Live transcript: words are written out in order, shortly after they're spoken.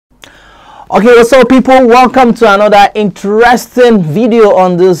Okay, what's up people? Welcome to another interesting video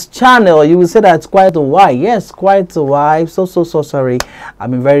on this channel. You will say that it's quite a while. Yes, quite a while. So sorry.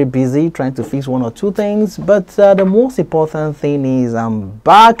 I've been very busy trying to fix one or two things, but the most important thing is I'm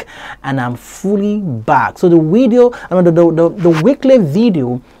back and I'm fully back. So the weekly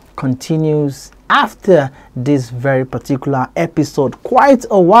video continues after this very particular episode. Quite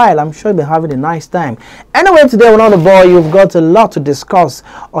a while. I'm sure you'll be having a nice time. Anyway, today we're not a boy. You've got a lot to discuss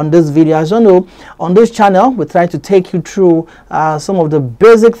on this video. As you know, on this channel we try to take you through some of the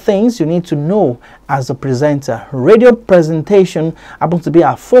basic things you need to know as a presenter. Radio presentation happens to be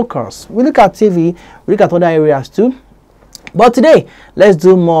our focus. We look at TV, we look at other areas too, but today let's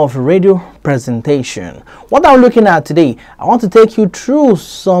do more of radio presentation. What I'm looking at today, I want to take you through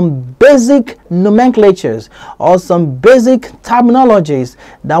some basic nomenclatures or some basic terminologies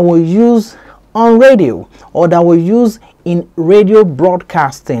that we use on radio or that we use in radio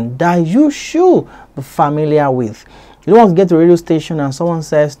broadcasting that you should be familiar with. You don't want to get to a radio station and someone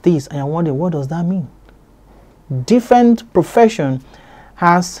says this and you're wondering, what does that mean? Different profession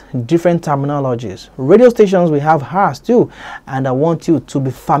has different terminologies. Radio stations we have hers too, and I want you to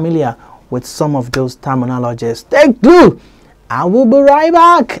be familiar with some of those terminologies. Take two. I will be right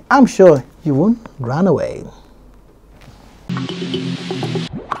back. I'm sure you won't run away.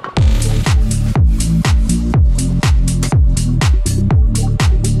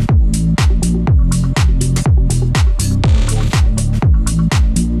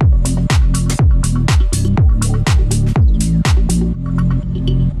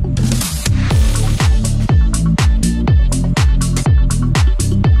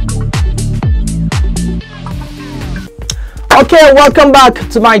 Okay, welcome back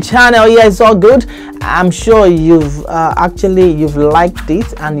to my channel. Yeah, it's all good. I'm sure you've liked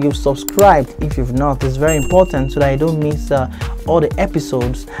it and you've subscribed. If you've not, it's very important so that you don't miss all the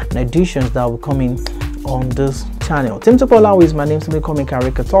episodes and editions that will come in on this channel. Tim Topola is my name, simply call me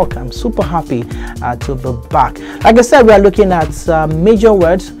Karikatalk. I'm super happy to be back. Like I said, we are looking at major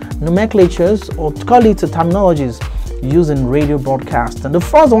words, nomenclatures, or call it terminologies used in radio broadcast. And the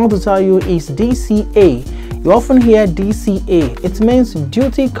first I want to tell you is DCA. You often hear DCA. It means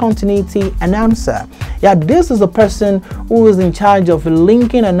duty continuity announcer. Yeah, this is the person who is in charge of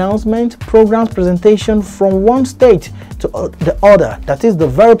linking announcement, programs, presentation from one state to the other. That is the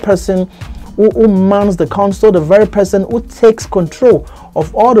very person who mans the console, the very person who takes control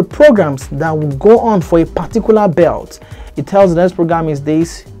of all the programs that will go on for a particular belt. It tells the next program is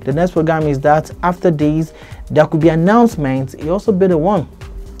this, the next program is that, after this there could be announcements. It also be the one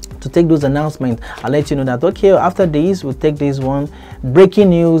to take those announcements. I'll let you know that, okay, after this we'll take this one. Breaking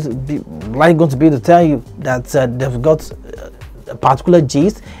news, like going to be able to tell you that they've got a particular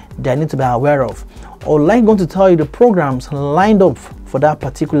gist they need to be aware of, or like going to tell you the programs lined up for that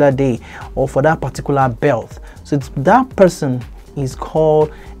particular day or for that particular belt. So it's that person is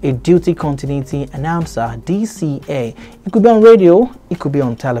called a duty continuity announcer, DCA. It could be on radio, it could be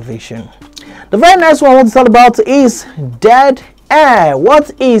on television. The very next one I want to talk about is dead air.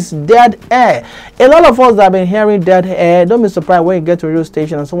 What is dead air? A lot of us have been hearing dead air. Don't be surprised when you get to a radio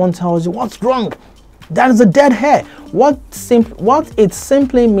station and someone tells you what's wrong. That is a dead air. What it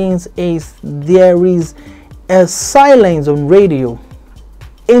simply means is there is a silence on radio.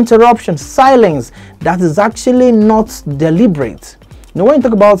 Interruption, silence that is actually not deliberate. You know, when you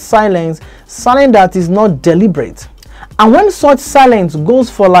talk about silence that is not deliberate. And when such silence goes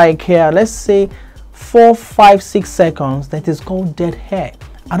for like let's say 4, 5, 6 seconds, that is called dead air.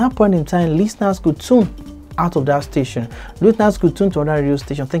 At that point in time, listeners could tune out of that station. Listeners could tune to another radio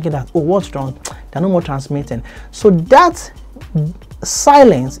station thinking that, oh, what's wrong? They're no more transmitting. So that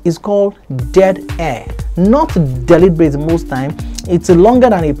silence is called dead air. Not deliberate most time. It's longer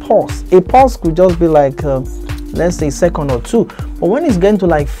than a pause. A pause could just be like let's say a second or two. But when it's getting to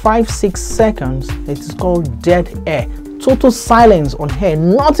like 5, 6 seconds, it is called dead air. Total silence on air.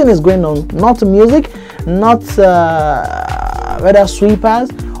 Nothing is going on. Not music, not whether sweepers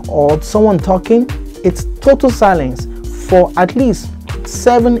or someone talking. It's total silence for at least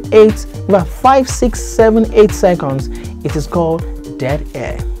 5, 6, 7, 8 seconds. It is called dead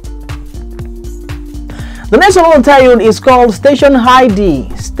air. The next one I want to tell you is called station ID.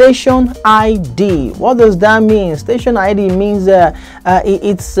 Station ID. What does that mean? Station ID means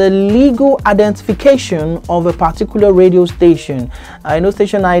it's a legal identification of a particular radio station. I know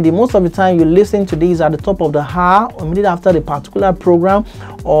station ID, most of the time you listen to these at the top of the hour or immediately after the particular program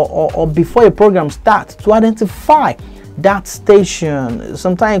or before a program starts to identify that station.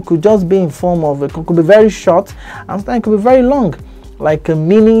 Sometimes it could just be in form of, it could be very short, and sometimes it could be very long, like a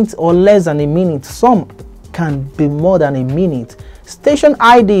minute or less than a minute. Some can be more than a minute. Station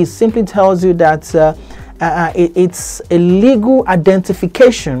ID simply tells you that it's a legal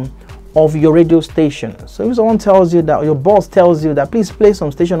identification of your radio station. So if someone tells you that, your boss tells you that please play some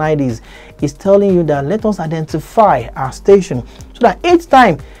station IDs, it's telling you that let us identify our station, so that each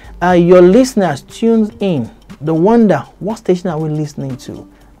time your listeners tunes in, they wonder, what station are we listening to?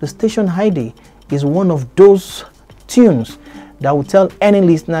 The station ID is one of those tunes that will tell any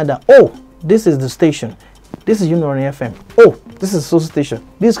listener that, oh, this is the station, this is Unironi FM, oh, this is Source Station,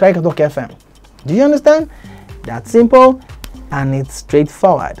 this is Karikatalk FM. Do you understand? That's simple and it's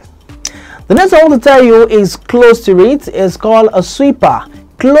straightforward. The next one I want to tell you is close to it. It's called a sweeper.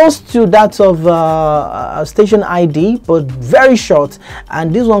 Close to that of station ID, but very short.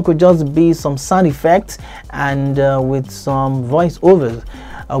 And this one could just be some sound effects and with some voiceovers.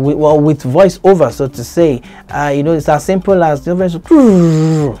 With voiceover, so to say. You know, it's as simple as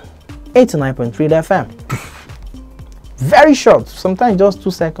 89.3 FM. Very short, sometimes just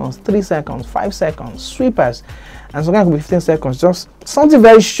 2 seconds, 3 seconds, 5 seconds, sweepers, and sometimes it could be 15 seconds, just something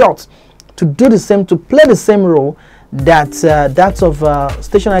very short to do the same, to play the same role that that of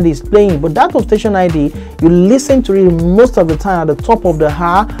station ID is playing. But that of station ID, you listen to it most of the time at the top of the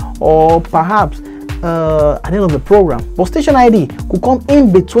hour, or perhaps at the end of the program. But station ID could come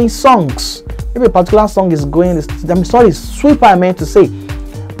in between songs. Maybe a particular song is going, sweeper I meant to say,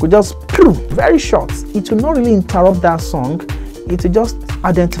 could just very short. It will not really interrupt that song. It will just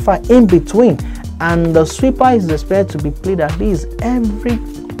identify in between, and the sweeper is expected to be played at least every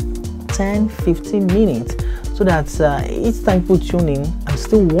 10-15 minutes, so that each time people tune in and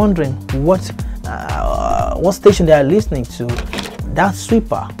still wondering what station they are listening to, that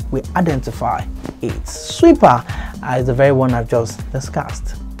sweeper will identify it. Sweeper is the very one I've just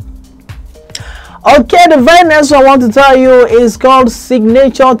discussed. Okay, the very next one I want to tell you is called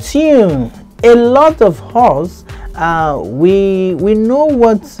signature tune. A lot of us we know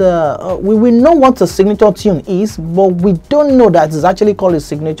what we know what a signature tune is, but we don't know that it's actually called a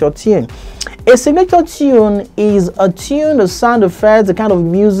signature tune. A signature tune is a tune, a sound effect, the kind of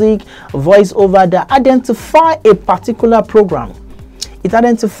music, voiceover that identify a particular program. It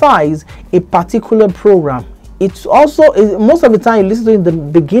identifies a particular program. It's also, most of the time you listen to it in the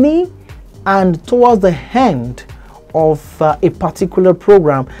beginning and towards the end of a particular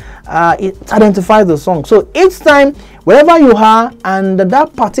program, it identifies the song. So each time, wherever you are, and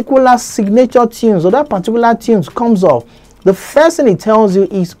that particular signature tunes or that particular tunes comes off, the first thing it tells you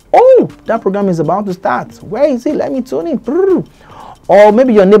is, oh, that program is about to start. Where is it? Let me tune in. Or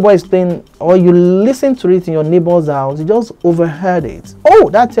maybe your neighbor is playing, or you listen to it in your neighbor's house, you just overheard it. Oh,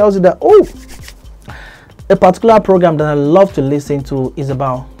 that tells you that, oh, a particular program that I love to listen to is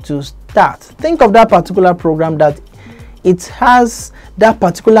about to start. Think of that particular program that it has that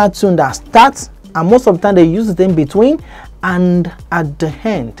particular tune that starts, and most of the time they use it in between, and at the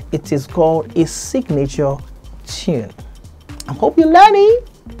end it is called a signature tune. I hope you're learning.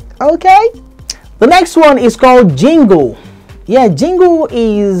 Okay, the next one is called jingle. Yeah, jingle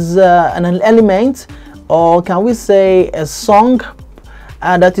is an element, or can we say a song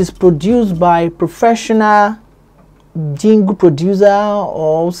that is produced by professional jingle producer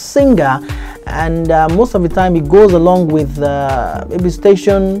or singer, and most of the time it goes along with maybe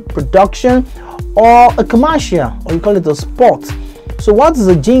station production or a commercial, or you call it a spot. So what is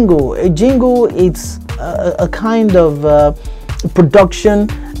a jingle? A jingle is a kind of production,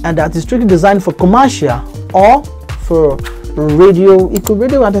 and that is strictly designed for commercial or for radio. It could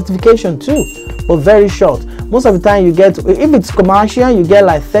radio identification too, but very short. Most of the time you get, if it's commercial, you get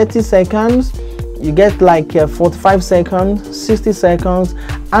like 30 seconds, you get like 45 seconds, 60 seconds,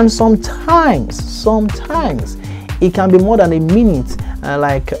 and sometimes it can be more than a minute,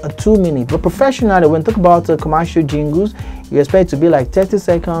 like 2 minutes. But professionally, when you talk about commercial jingles, you expect it to be like 30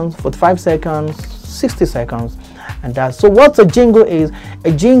 seconds, 45 seconds, 60 seconds, and that. So what a jingle is?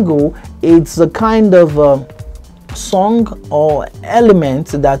 A jingle, it's a kind of song or element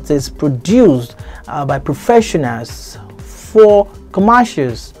that is produced by professionals for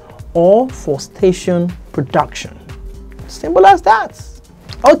commercials or for station production. Simple as that.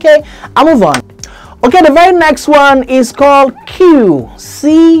 Okay, I'll move on. Okay, the very next one is called cue.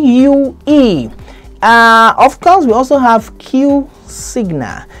 C-U-E. Of course, we also have cue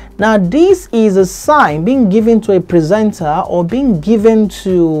signal. Now, this is a sign being given to a presenter or being given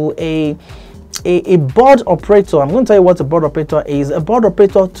to a board operator. I'm going to tell you what a board operator is. A board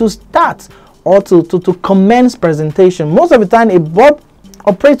operator to start or to commence presentation. Most of the time, a board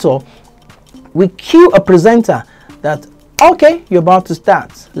operator will cue a presenter that, okay, you're about to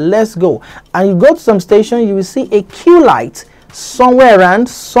start, let's go. And you go to some station, you will see a cue light somewhere around,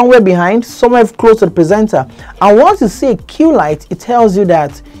 somewhere behind, somewhere close to the presenter. And once you see a Q light, it tells you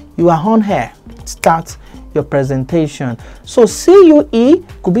that you are on air. Start your presentation. So CUE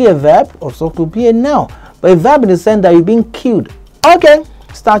could be a verb, also could be a noun, but a verb in the sense that you're being cued. Okay,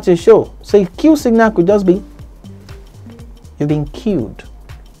 start your show. So a Q signal could just be you've been cued.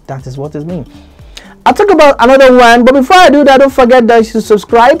 That is what it means. I'll talk about another one, but before I do that, don't forget that you should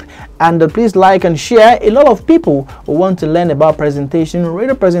subscribe and please like and share. A lot of people who want to learn about presentation,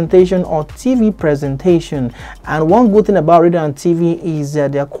 radio presentation or TV presentation. And one good thing about radio and TV is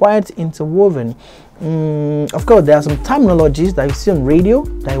they are quite interwoven. Of course, there are some terminologies that you see on radio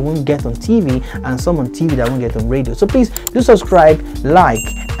that you won't get on TV, and some on TV that you won't get on radio. So please do subscribe, like,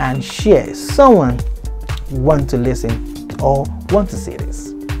 and share. Someone want to listen or want to see this.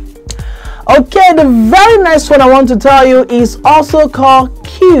 Okay, the very next one I want to tell you is also called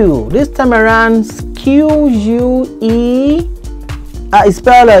Q. This time around, Q-U-E. It's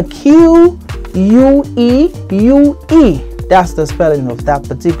spelled Q-U-E-U-E. That's the spelling of that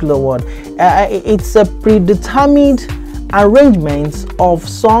particular word. It's a predetermined arrangement of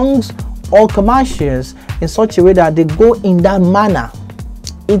songs or commercials in such a way that they go in that manner.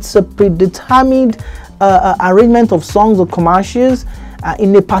 It's a predetermined arrangement of songs or commercials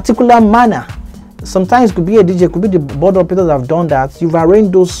in a particular manner. Sometimes it could be a DJ, it could be the board operators that have done that. You've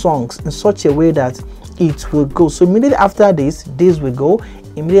arranged those songs in such a way that it will go. So immediately after this will go.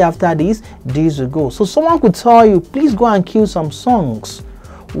 Immediately after this will go. So someone could tell you, please go and cue some songs.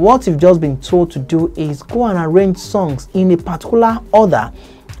 What you've just been told to do is go and arrange songs in a particular order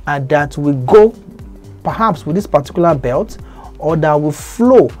that will go perhaps with this particular belt, or that will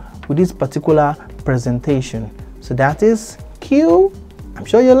flow with this particular presentation. So that is cue. I'm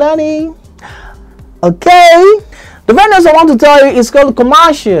sure you're learning. Okay, the very next I want to tell you is called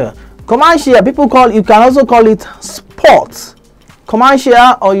commercial. Commercial, people call, you can also call it sport.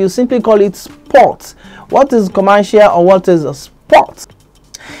 Commercial, or you simply call it sport. What is commercial or what is a sport?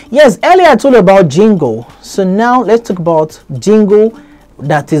 Yes, earlier I told you about jingle. So now let's talk about jingle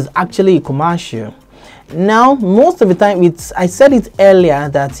that is actually a commercial. Now, most of the time, I said it earlier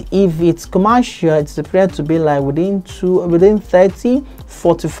that if it's commercial, it's prepared to be like within 30,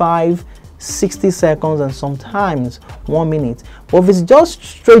 45, 60 seconds, and sometimes 1 minute. But if it's just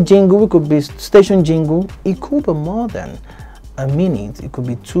straight jingle, it could be station jingle, it could be more than a minute, it could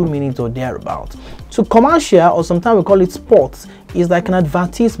be 2 minutes or thereabout. So commercial, or sometimes we call it sports, is like an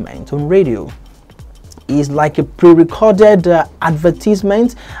advertisement on radio. Is like a pre-recorded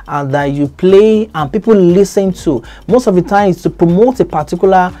advertisement that you play and people listen to. Most of the time it's to promote a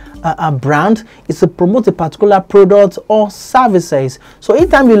particular brand, it's to promote a particular product or services. So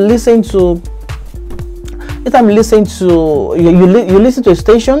anytime you listen to you listen to a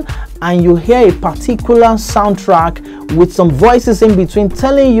station and you hear a particular soundtrack with some voices in between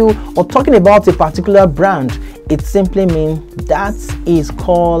telling you or talking about a particular brand, it simply means that is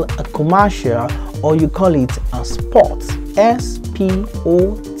called a commercial, or you call it a spot.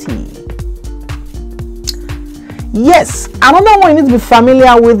 S-P-O-T. Yes, another one you need to be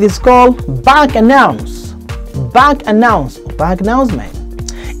familiar with is called back announce. Back announce, back announcement.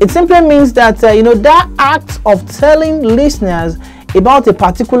 It simply means that that act of telling listeners about a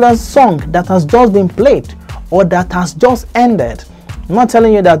particular song that has just been played or that has just ended. I'm not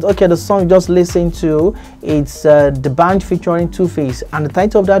telling you that, okay, the song you just listened to, it's the band featuring Two-Face, and the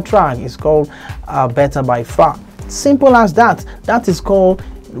title of that track is called Better by Far. Simple as that. That is called,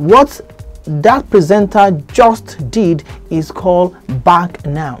 what that presenter just did is called back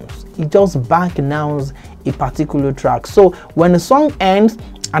announce. He just back announced a particular track. So when the song ends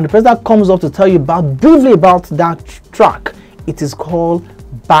and the presenter comes up to tell you briefly about that track, it is called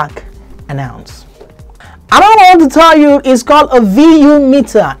back announce. Another one I want to tell you is called a VU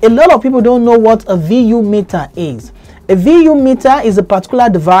meter. A lot of people don't know what a VU meter is. A VU meter is a particular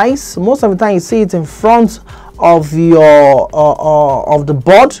device. Most of the time you see it in front of your of the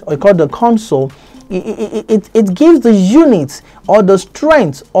board, or you call it the console. It gives the unit or the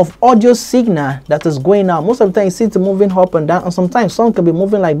strength of audio signal that is going out. Most of the time you see it moving up and down, and sometimes some can be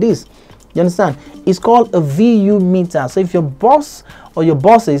moving like this. You understand? It's called a VU meter. So if your boss or your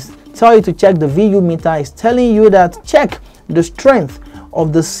bosses tell you to check the VU meter, is telling you that check the strength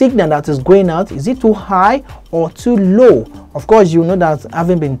of the signal that is going out. Is it too high or too low? Of course, you know that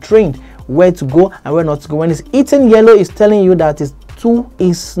having been trained where to go and where not to go. When it's eating yellow, it's telling you that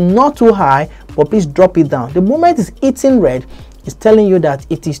it's not too high, but please drop it down. The moment it's eating red, it's telling you that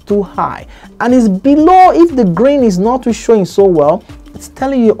it is too high. And it's below, if the green is not showing so well, it's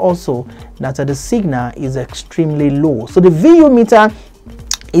telling you also that the signal is extremely low. So the VU meter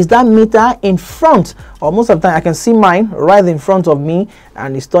is that meter in front, or most of the time I can see mine right in front of me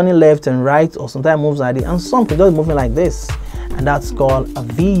and it's turning left and right, or sometimes moves like this, and some can just moving like this, and that's called a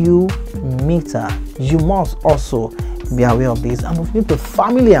VU meter. You must also be aware of this and you need to be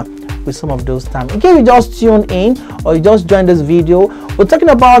familiar with some of those terms. In case you just tune in or you just joined this video, we're talking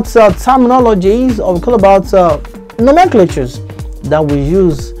about terminologies, or we call about nomenclatures that we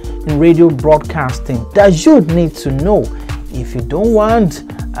use in radio broadcasting that you need to know if you don't want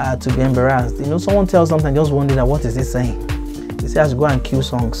to be embarrassed. You know, someone tells something, just wonder that what is he saying. He says go and cue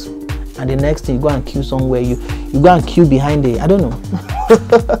songs, and the next thing you go and cue song where you go and cue behind it. I don't know.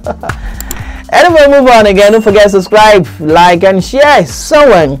 Anyway, move on again. Don't forget to subscribe, like, and share.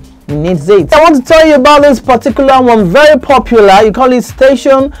 Someone needs it. I want to tell you about this particular one, very popular. You call it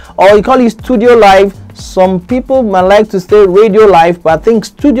station or you call it studio live. Some people might like to say radio live, but I think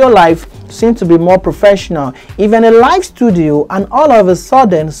studio live seems to be more professional. Even a live studio and all of a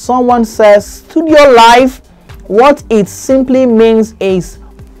sudden someone says studio live, what it simply means is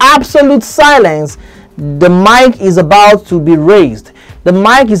absolute silence. The mic is about to be raised. The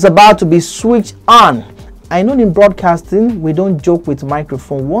mic is about to be switched on. I know in broadcasting we don't joke with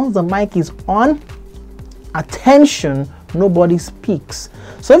microphone. Once the mic is on, attention, nobody speaks.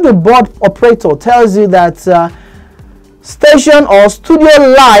 So if the board operator tells you that station or studio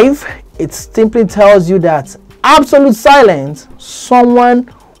live, it simply tells you that absolute silence,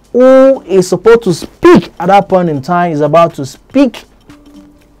 someone who is supposed to speak at that point in time is about to speak.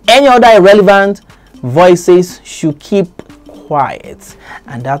 Any other irrelevant voices should keep quiet,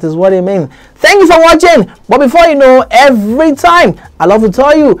 and that is what it means. Thank you for watching. But before you know, every time I love to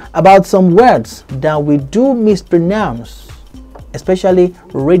tell you about some words that we do mispronounce, especially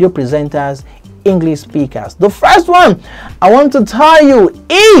radio presenters, English speakers. The first one I want to tell you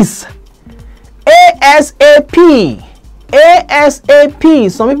is ASAP.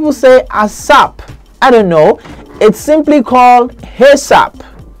 ASAP. Some people say ASAP. I don't know. It's simply called ASAP.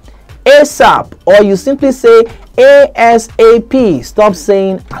 ASAP, or you simply say ASAP. Stop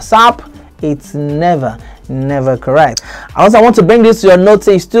saying ASAP. It's never correct. Also, I want to bring this to your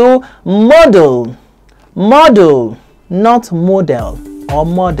notice too. Model, not model or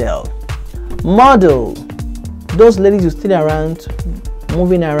model. Model. Those ladies who sit around,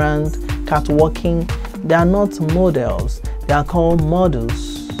 moving around, catwalking, they are not models. They are called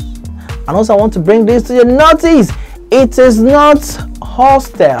models. And also, I want to bring this to your notice. It is not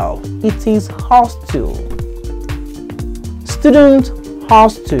hostel. It is hostel. Student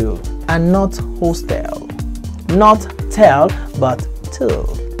hostel and not hostel. Not tell, but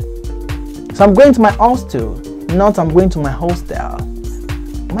till. So I'm going to my hostel, not I'm going to my hostel.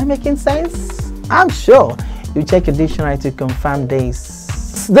 Am I making sense? I'm sure you check a dictionary to confirm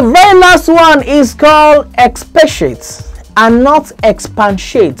this. The very last one is called expatiate and not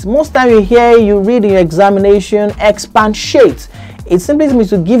expatiate. Most time you read in your examination expatiate. It simply means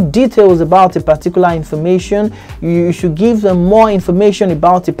to give details about a particular information. You should give them more information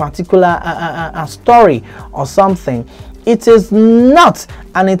about a particular story or something. It is not,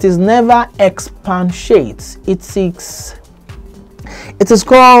 and it is never expatiate. It is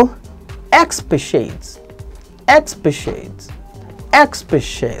called expatiate. Expatiate.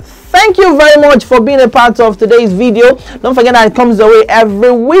 Thank you very much for being a part of today's video. Don't forget that it comes your way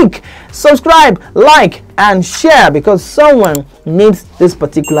every week. Subscribe, like, and share because someone needs this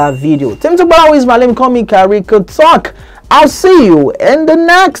particular video. Terminologies is my name. Call me Karikatalk. I'll see you in the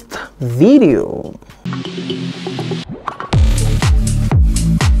next video.